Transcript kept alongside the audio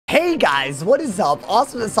Hey guys, what is up?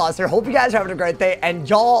 AwesomeTheSauce here. Hope you guys are having a great day. And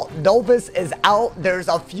y'all, Novus is out. There's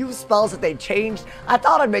a few spells that they changed. I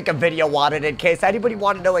thought I'd make a video on it in case anybody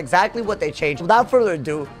wanted to know exactly what they changed. Without further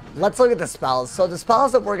ado, let's look at the spells. So the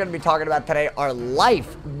spells that we're going to be talking about today are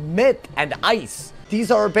Life, Myth, and Ice. These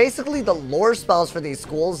are basically the lore spells for these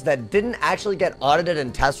schools that didn't actually get audited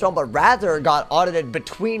in test realm, but rather got audited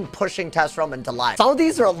between pushing test realm into live. Some of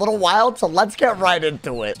these are a little wild, so let's get right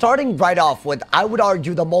into it. Starting right off with, I would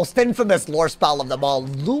argue, the most infamous lore spell of them all,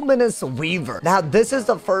 Luminous Weaver. Now, this is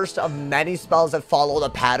the first of many spells that follow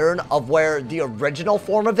the pattern of where the original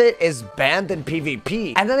form of it is banned in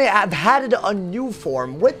PvP, and then they have added a new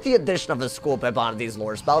form with the addition of a school pip onto these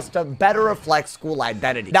lore spells to better reflect school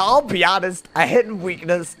identity. Now, I'll be honest, I hit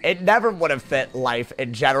weakness, it never would have fit life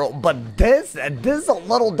in general, but this is a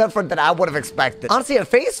little different than I would have expected. Honestly, at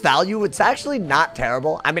face value, it's actually not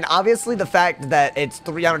terrible. I mean, obviously the fact that it's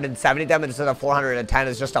 370 damage instead of 410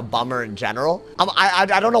 is just a bummer in general. I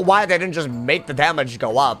don't know why they didn't just make the damage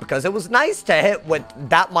go up, because it was nice to hit with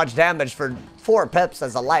that much damage for 4 pips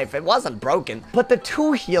as a life. It wasn't broken. But the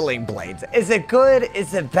 2 healing blades, is it good?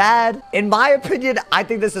 Is it bad? In my opinion, I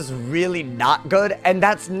think this is really not good, and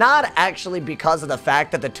that's not actually because of the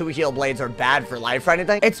fact that the 2 heal blades are bad for life or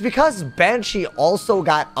anything. It's because Banshee also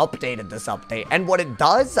got updated this update, and what it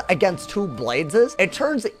does against 2 blades is it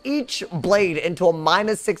turns each blade into a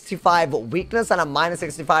 -65 weakness and a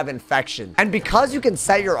 -65 infection. And because you can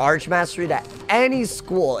set your Arch Mastery to any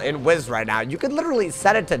school in Wiz right now, you can literally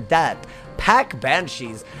set it to death, pack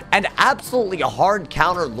Banshees, and absolutely hard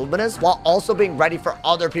counter Luminous while also being ready for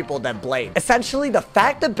other people that blade. Essentially, the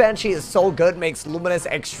fact that Banshee is so good makes Luminous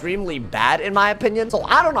extremely bad in my opinion, so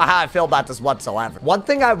I don't know how I feel about this whatsoever. One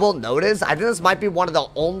thing I will notice, I think this might be one of the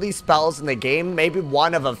only spells in the game, maybe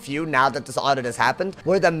one of a few now that this audit has happened,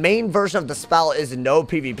 where the main version of the spell is no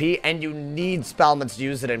PvP and you need Spellmans to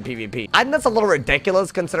use it in PvP. I think that's a little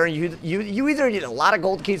ridiculous considering you either need a lot of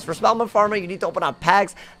gold keys for Spellman farming, you need to open up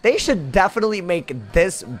packs. They should definitely make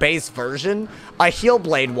this base version a heal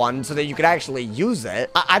blade one so that you can actually use it.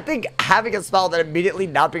 I think having a spell that immediately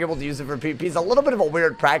not being able to use it for PvP is a little bit of a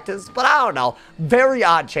weird practice, but I don't know. Very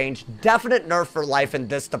odd change. Definite nerf for life in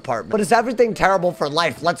this department. But is everything terrible for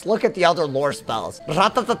life? Let's look at the other lore spells.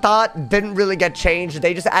 Ratatata didn't really get changed.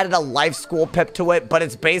 They just added a life school pip to it, but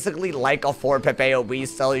it's basically like a 4 pip AoE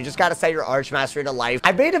still. You just gotta set your Arch Mastery to life.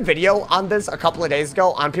 I made a video on this a couple of days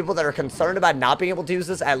ago on people that are concerned about not being able to use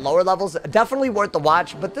this at lower levels. Definitely worth the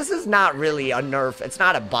watch, but this is not really a nerf. It's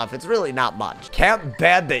not a buff. It's really not much. Camp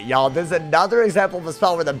Bandit, y'all. There's another example of a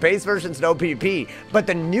spell where the base version's no PP, but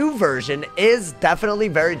the new version is definitely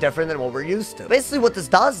very different than what we're used to. Basically, what this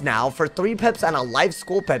does now, for 3 pips and a life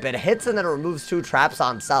school pip, it hits and then removes 2 traps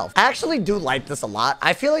on self. I actually do like this a lot.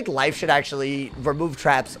 I feel like life should actually remove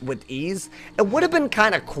traps with ease. It would have been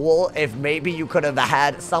kind of cool if maybe you could have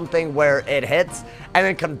had something where it hits and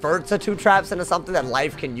then converts the 2 traps into something that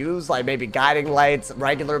life can use, like maybe guiding lights,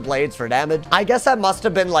 regular blades for damage. I guess that must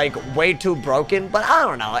have been like way too broken, but I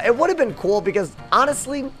don't know. It would have been cool because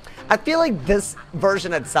honestly, I feel like this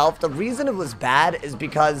version itself, the reason it was bad is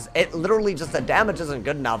because it literally just, the damage isn't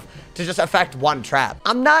good enough to just affect 1 trap.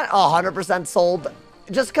 I'm not 100% sold,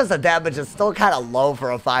 just because the damage is still kind of low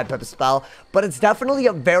for a 5 pip spell, but it's definitely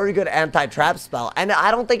a very good anti-trap spell, and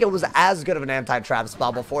I don't think it was as good of an anti-trap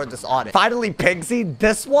spell before this audit. Finally, Pigsy.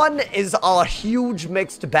 This one is a huge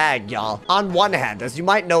mixed bag, y'all. On one hand, as you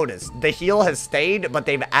might notice, the heal has stayed, but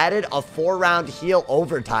they've added a 4-round heal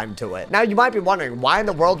overtime to it. Now, you might be wondering, why in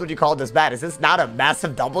the world would you call this bad? Is this not a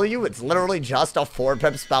massive W? It's literally just a 4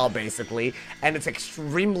 pip spell, basically, and it's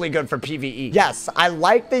extremely good for PvE. Yes, I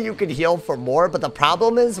like that you can heal for more, but the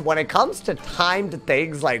problem is when it comes to timed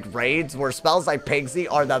things like raids where spells like Pigsy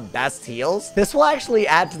are the best heals, this will actually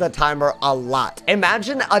add to the timer a lot.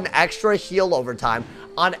 Imagine an extra heal overtime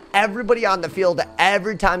on everybody on the field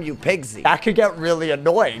every time you Pigsy. That could get really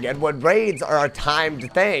annoying, and when raids are a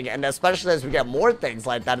timed thing, and especially as we get more things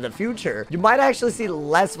like that in the future, you might actually see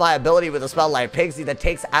less viability with a spell like Pigsy that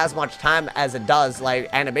takes as much time as it does, like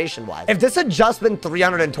animation-wise. If this had just been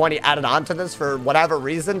 320 added on to this for whatever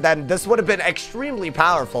reason, then this would have been extremely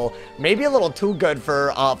powerful, maybe a little too good for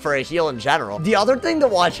a heal in general. The other thing to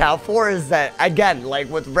watch out for is that, again, like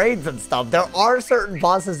with raids and stuff, there are certain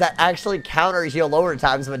bosses that actually counter heal overtime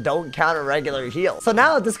but don't counter regular heal. So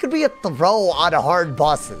now this could be a throw on hard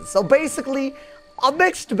bosses. So basically, A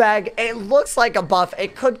mixed bag. It looks like a buff.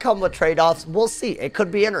 It could come with trade-offs. We'll see. It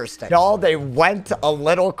could be interesting. Y'all, they went a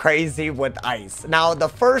little crazy with ice. Now, the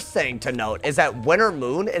first thing to note is that Winter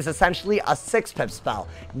Moon is essentially a 6-pip spell,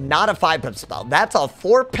 not a 5-pip spell. That's a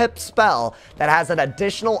 4-pip spell that has an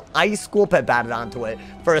additional ice school pip added onto it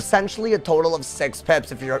for essentially a total of 6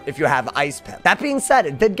 pips if you have ice pip. That being said,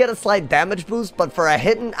 it did get a slight damage boost, but for a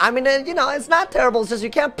hidden, I mean, you know, it's not terrible. It's just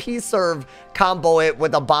you can't P-serve combo it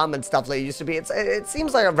with a bomb and stuff like it used to be. It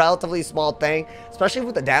seems like a relatively small thing, especially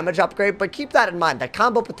with the damage upgrade, but keep that in mind. The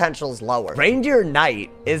combo potential is lower. Reindeer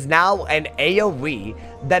Knight is now an AoE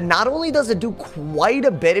that not only does it do quite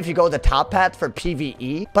a bit if you go the top path for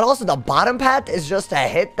PvE, but also the bottom path is just a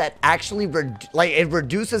hit that actually it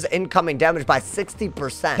reduces incoming damage by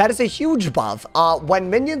 60%. That is a huge buff. When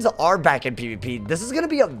minions are back in PvP, this is going to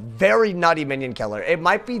be a very nutty minion killer. It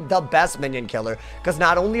might be the best minion killer because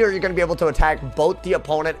not only are you going to be able to attack both the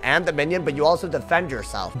opponent and the minion, but you also defend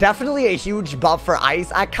yourself. Definitely a huge buff for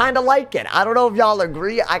ice. I kind of like it. I don't know if y'all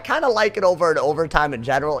agree. I kind of like it over and overtime in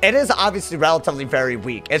general. It is obviously relatively very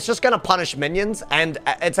weak. It's just going to punish minions, and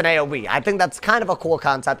it's an AoE. I think that's kind of a cool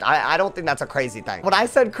concept. I don't think that's a crazy thing. When I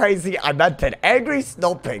said crazy, I meant it. Angry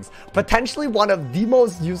Snow Pigs, potentially one of the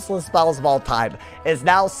most useless spells of all time, is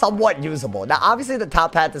now somewhat usable. Now, obviously, the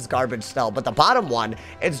top path is garbage still, but the bottom one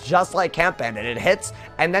is just like Camp Bandit. It hits,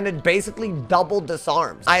 and then it basically double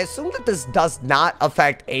disarms. I assume that this does not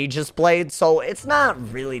affect Aegis Blade, so it's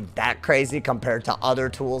not really that crazy compared to other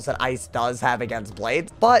tools that Ice does have against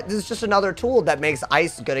Blades, but this is just another tool that makes Ice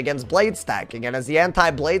good against blade stacking, and as the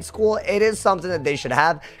anti-blade school, it is something that they should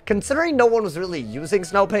have. Considering no one was really using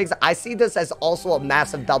Snow Pigs, I see this as also a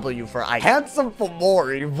massive W for Ice. Handsome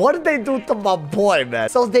Fomori, what did they do to my boy, man?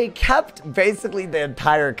 So they kept basically the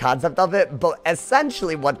entire concept of it, but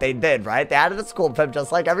essentially what they did, right? They added a school pip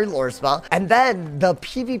just like every lore spell, and then the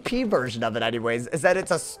PvP version of it anyways is that it's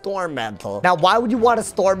a Storm Mantle. Now, why would you want a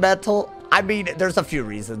Storm Mantle? I mean, there's a few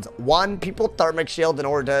reasons. One, people thermic shield in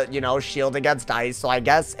order to, you know, shield against ice. So I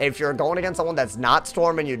guess if you're going against someone that's not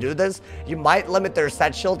Storm and you do this, you might limit their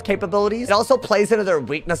set shield capabilities. It also plays into their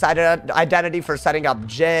weakness identity for setting up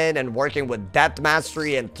Jin and working with Depth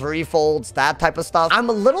Mastery and Threefolds, that type of stuff. I'm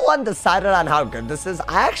a little undecided on how good this is.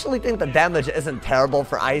 I actually think the damage isn't terrible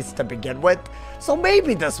for ice to begin with. So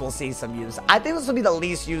maybe this will see some use. I think this will be the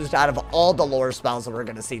least used out of all the lore spells that we're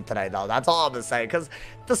going to see today, though. That's all I'm going to say, because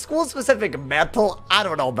the school-specific mantle, I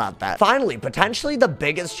don't know about that. Finally, potentially the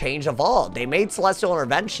biggest change of all. They made Celestial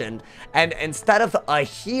Intervention, and instead of a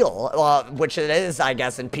heal, which it is, I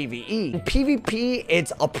guess, in PvE, in PvP,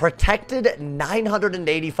 it's a protected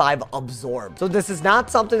 985 absorb. So this is not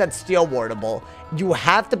something that's steel wardable. You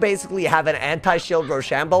have to basically have an anti-shield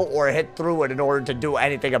Rochambeau or hit through it in order to do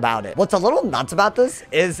anything about it. What's a little nuts about this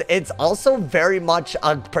is it's also very much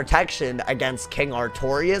a protection against King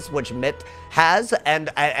Artorias, which Myth has, and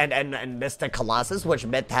Mystic Colossus, which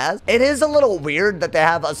Myth has. It is a little weird that they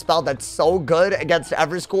have a spell that's so good against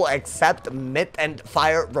every school except Myth and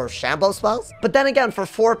Fire Rochambeau spells. But then again, for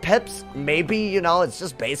 4 pips, maybe, you know, it's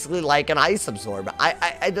just basically like an Ice Absorb.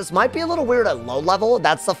 This might be a little weird at low level.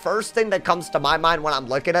 That's the first thing that comes to my mind when I'm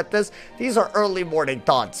looking at this. These are early morning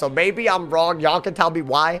thoughts, so maybe I'm wrong. Y'all can tell me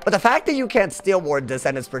why. But the fact that you can't steel ward this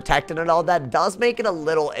and it's protected and all that does make it a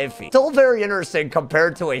little iffy. Still very interesting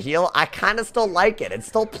compared to a heal. I kind of still like it. It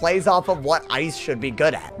still plays off of what ice should be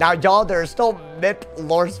good at. Now, y'all, there's still Myth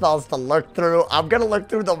lore spells to look through. I'm gonna look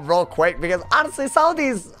through them real quick because honestly, some of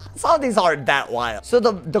these aren't that wild. So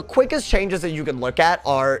the quickest changes that you can look at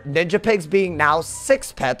are Ninja Pigs being now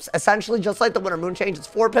 6 pips, essentially just like the Winter Moon change. It's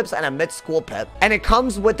 4 pips and a Myth school pip, and it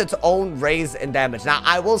comes with its own raise in damage. Now,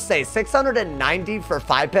 I will say 690 for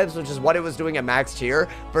 5 pips, which is what it was doing at max tier,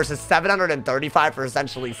 versus 735 for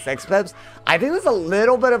essentially 6 pips. I think it's a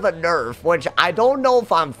little bit of a nerf, which I don't know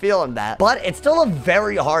if I'm feeling that, but it's still a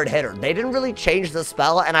very hard hitter. They didn't really change the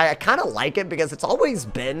spell, and I kind of like it because it's always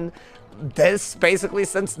been this basically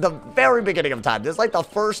since the very beginning of time. This is like the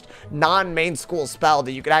first non-main school spell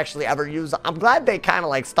that you could actually ever use. I'm glad they kind of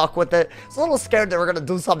like stuck with it. I was a little scared they were going to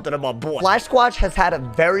do something to my boy. Flash Squatch has had a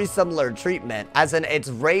very similar treatment, as in it's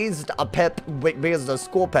raised a pip because of the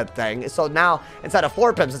school pip thing. So now instead of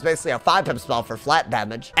 4 pips, it's basically a 5 pip spell for flat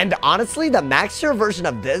damage. And honestly, the max tier version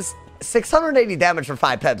of this, 680 damage for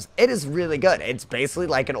 5 pips, it is really good. It's basically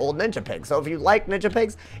like an old Ninja Pig. So if you like Ninja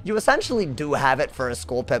Pigs, you essentially do have it for a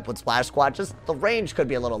school pip with Splash Squad. Just the range could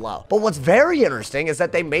be a little low. But what's very interesting is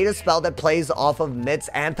that they made a spell that plays off of Myth's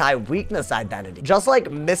anti-weakness identity. Just like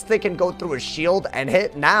Mystic can go through a shield and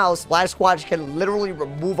hit, now Splash Squad can literally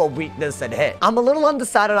remove a weakness and hit. I'm a little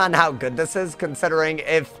undecided on how good this is, considering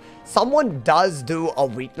if someone does do a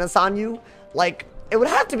weakness on you, like, it would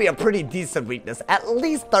have to be a pretty decent weakness, at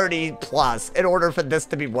least 30 plus, in order for this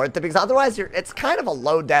to be worth it, because otherwise it's kind of a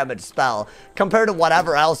low damage spell compared to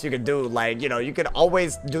whatever else you could do. Like, you know, you could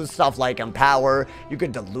always do stuff like Empower, you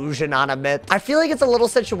could Delusion on a myth. I feel like it's a little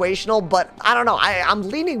situational, but I don't know, I'm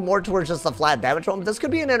leaning more towards just the flat damage one. This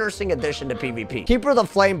could be an interesting addition to PvP. Keeper of the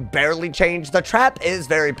Flame barely changed. The trap is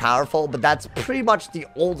very powerful, but that's pretty much the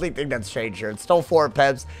only thing that's changed here. It's still 4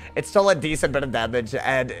 pips, it's still a decent bit of damage,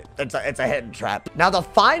 and it's a hidden trap. Now, the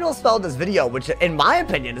final spell in this video, which in my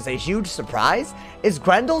opinion is a huge surprise, is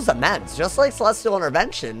Grendel's Amends. Just like Celestial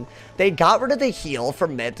Intervention, they got rid of the heal for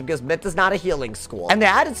Myth because Myth is not a healing school, and they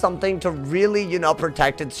added something to really, you know,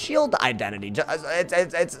 protect its shield identity.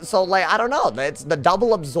 It's so, like, I don't know, it's the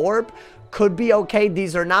double absorb could be okay.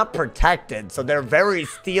 These are not protected, so they're very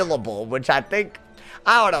stealable, which I think,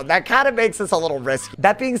 I don't know, that kind of makes this a little risky.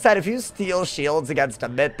 That being said, if you steal shields against a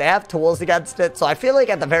myth, they have tools against it, so I feel like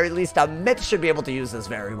at the very least, a myth should be able to use this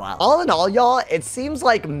very well. All in all, y'all, it seems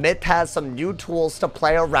like myth has some new tools to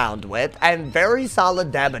play around with, and very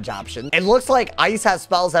solid damage options. It looks like ice has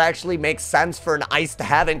spells that actually make sense for an ice to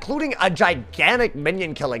have, including a gigantic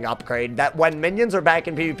minion killing upgrade that when minions are back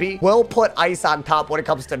in PvP, will put ice on top when it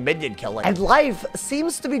comes to minion killing. And life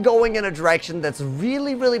seems to be going in a direction that's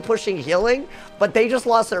really, really pushing healing, but they just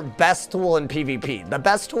lost their best tool in PvP, the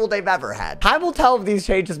best tool they've ever had. Time will tell if these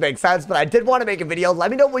changes make sense, but I did want to make a video.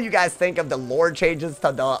 Let me know what you guys think of the lore changes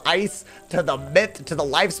to the ice, to the myth, to the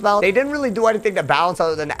life spell. They didn't really do anything to balance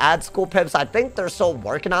other than add school pips. I think they're still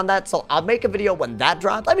working on that, so I'll make a video when that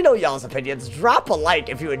drops. Let me know y'all's opinions. Drop a like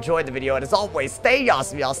if you enjoyed the video, and as always, stay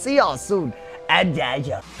awesome, y'all. See y'all soon, and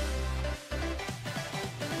yeah.